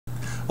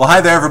Well, hi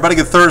there, everybody.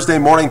 Good Thursday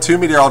morning to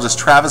meteorologist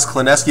Travis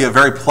Klineski. A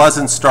very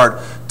pleasant start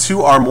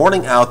to our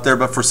morning out there,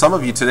 but for some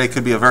of you today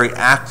could be a very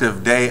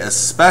active day,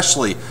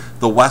 especially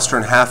the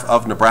western half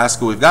of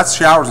Nebraska. We've got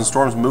showers and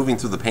storms moving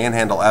through the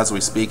panhandle as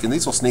we speak, and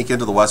these will sneak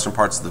into the western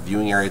parts of the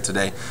viewing area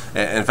today.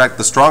 In fact,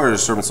 the stronger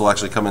disturbance will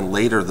actually come in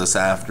later this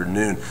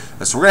afternoon.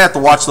 So we're going to have to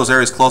watch those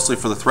areas closely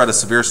for the threat of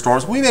severe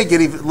storms. We may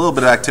get a little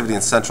bit of activity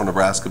in central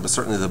Nebraska, but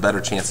certainly the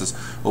better chances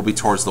will be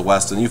towards the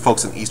west. And you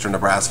folks in eastern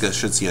Nebraska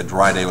should see a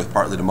dry day with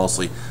partly to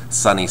mostly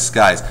sunny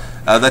skies.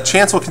 That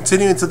chance will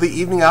continue into the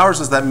evening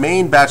hours as that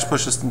main batch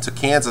pushes into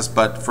Kansas,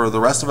 but for the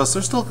rest of us,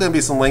 there's still going to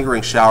be some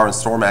lingering shower and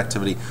storm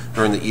activity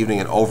during the evening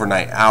and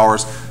overnight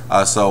hours.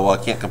 So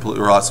can't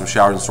completely rule out some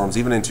showers and storms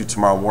even into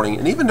tomorrow morning.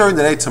 And even during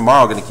the day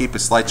tomorrow, going to keep a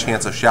slight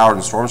chance of showers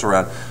and storms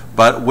around.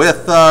 But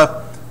with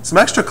some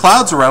extra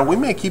clouds around, we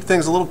may keep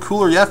things a little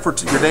cooler yet for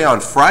your day on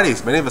Friday.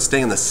 Many of us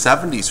stay in the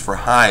 70s for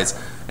highs.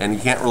 And you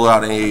can't rule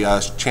out any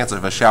chance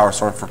of a shower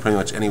storm for pretty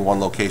much any one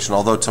location,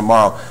 although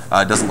tomorrow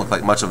it doesn't look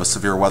like much of a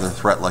severe weather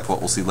threat like what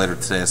we'll see later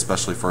today,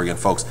 especially for, again,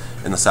 folks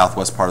in the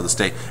southwest part of the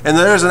state. And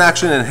there's an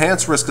actually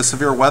enhanced risk of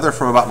severe weather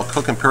from about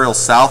McCook Imperial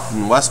south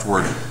and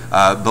westward.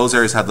 Those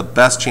areas have the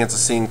best chance of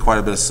seeing quite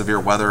a bit of severe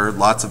weather,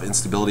 lots of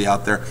instability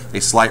out there.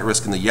 A slight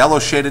risk in the yellow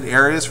shaded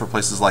areas for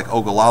places like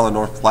Ogallala,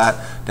 North Platte,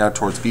 down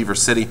towards Beaver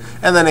City,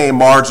 and then a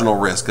marginal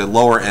risk, a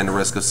lower end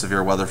risk of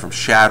severe weather from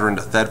Chadron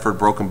to Thedford,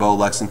 Broken Bow,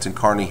 Lexington,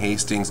 Kearney,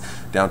 Hastings,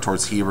 down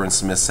towards Heber and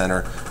Smith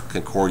Center,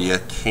 Concordia,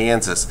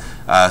 Kansas.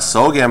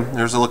 So again,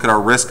 here's a look at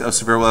our risk of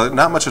severe weather.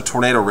 Not much of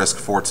tornado risk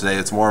for today.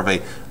 It's more of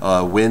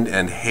a wind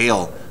and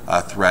hail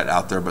threat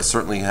out there, but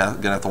certainly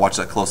going to have to watch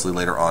that closely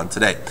later on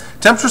today.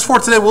 Temperatures for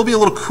today will be a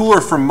little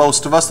cooler for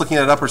most of us, looking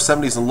at upper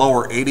 70s and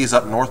lower 80s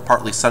up north,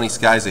 partly sunny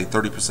skies, a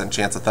 30%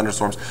 chance of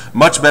thunderstorms.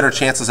 Much better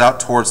chances out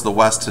towards the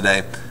west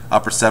today,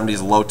 upper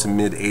 70s, low to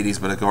mid 80s,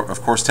 but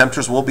of course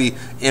temperatures will be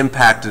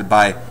impacted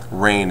by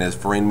rain.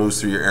 As rain moves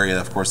through your area,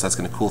 of course that's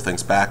going to cool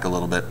things back a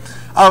little bit.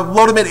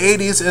 Low to mid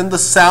 80s in the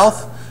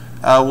south.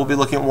 We'll be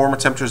looking at warmer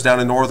temperatures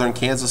down in northern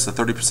Kansas, a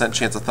 30%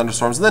 chance of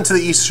thunderstorms. And then to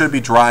the east should be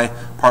dry,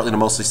 partly to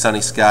mostly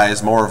sunny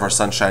skies, more of our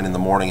sunshine in the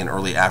morning and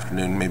early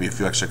afternoon, maybe a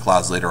few extra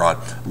clouds later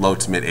on, low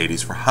to mid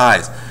 80s for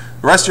highs.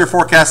 The rest of your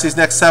forecast these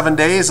next 7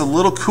 days, a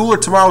little cooler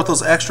tomorrow with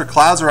those extra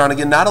clouds around.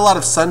 Again, not a lot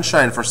of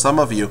sunshine for some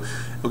of you.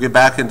 We'll get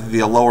back into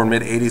the lower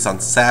mid 80s on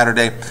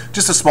Saturday.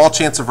 Just a small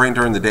chance of rain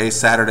during the day.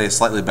 Saturday, a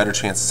slightly better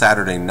chance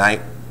Saturday night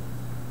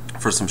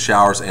for some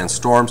showers and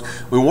storms.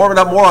 We warm it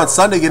up more on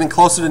Sunday, getting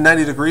closer to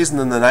 90 degrees, and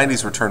then the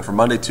 90s return for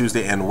Monday,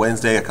 Tuesday, and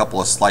Wednesday. A couple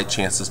of slight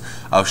chances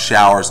of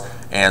showers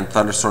and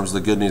thunderstorms.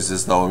 The good news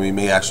is, though, we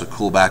may actually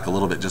cool back a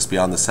little bit just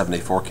beyond the 7-day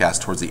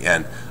forecast towards the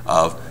end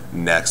of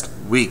next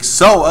week.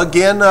 So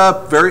again,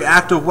 very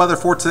active weather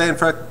for today. In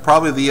fact,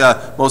 probably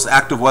the most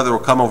active weather will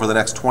come over the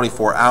next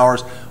 24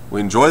 hours. We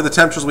enjoy the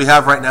temperatures we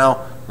have right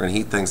now. We're going to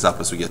heat things up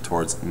as we get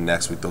towards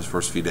next week, those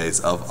first few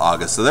days of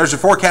August. So there's your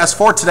forecast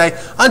for today.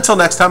 Until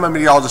next time, I'm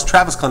meteorologist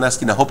Travis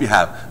Klineski, and I hope you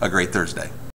have a great Thursday.